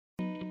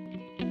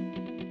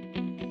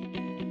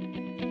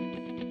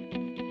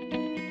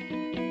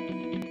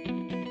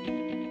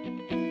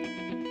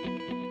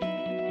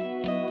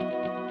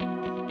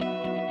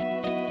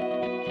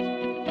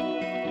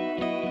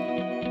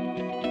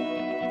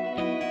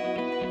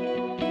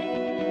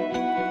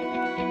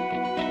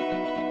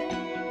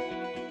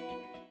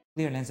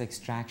Clear lens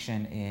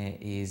extraction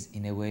is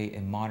in a way a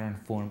modern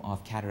form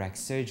of cataract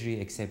surgery,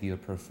 except you're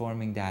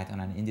performing that on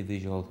an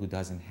individual who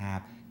doesn't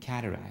have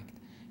cataract.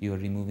 You're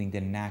removing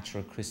the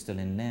natural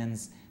crystalline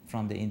lens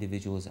from the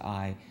individual's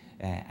eye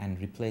and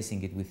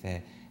replacing it with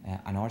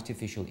an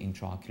artificial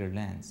intraocular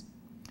lens.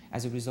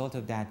 As a result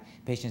of that,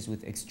 patients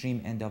with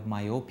extreme end of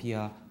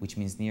myopia, which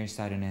means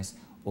nearsightedness,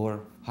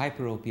 or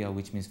hyperopia,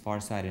 which means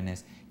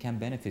farsightedness, can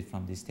benefit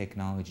from this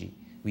technology.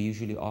 We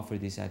usually offer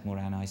this at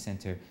Moran Eye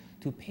Center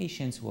to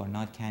patients who are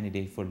not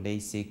candidate for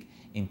LASIK,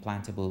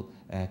 implantable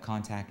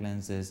contact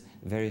lenses,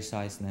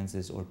 Verisize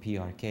lenses, or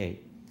PRK.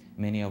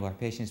 Many of our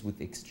patients with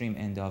extreme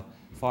end of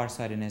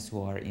farsightedness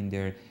who are in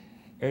their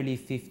early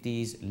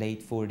 50s,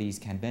 late 40s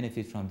can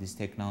benefit from this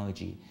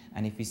technology.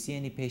 And if we see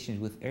any patients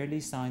with early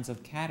signs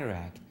of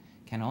cataract,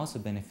 can also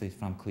benefit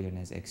from clear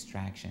lens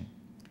extraction.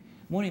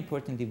 More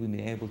importantly, we'll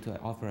be able to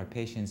offer our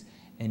patients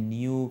a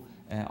new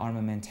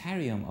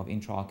armamentarium of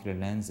intraocular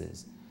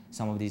lenses.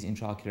 Some of these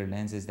intraocular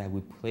lenses that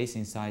we place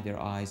inside their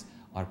eyes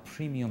are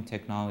premium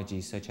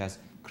technologies such as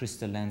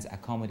crystal lens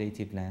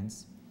accommodative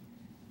lens,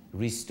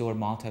 restore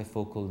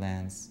multifocal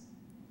lens,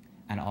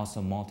 and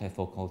also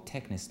multifocal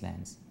Tecnis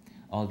lens.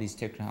 All these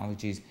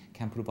technologies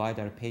can provide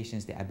our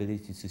patients the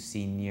ability to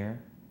see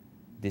near,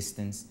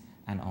 distance,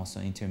 and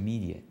also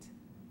intermediate.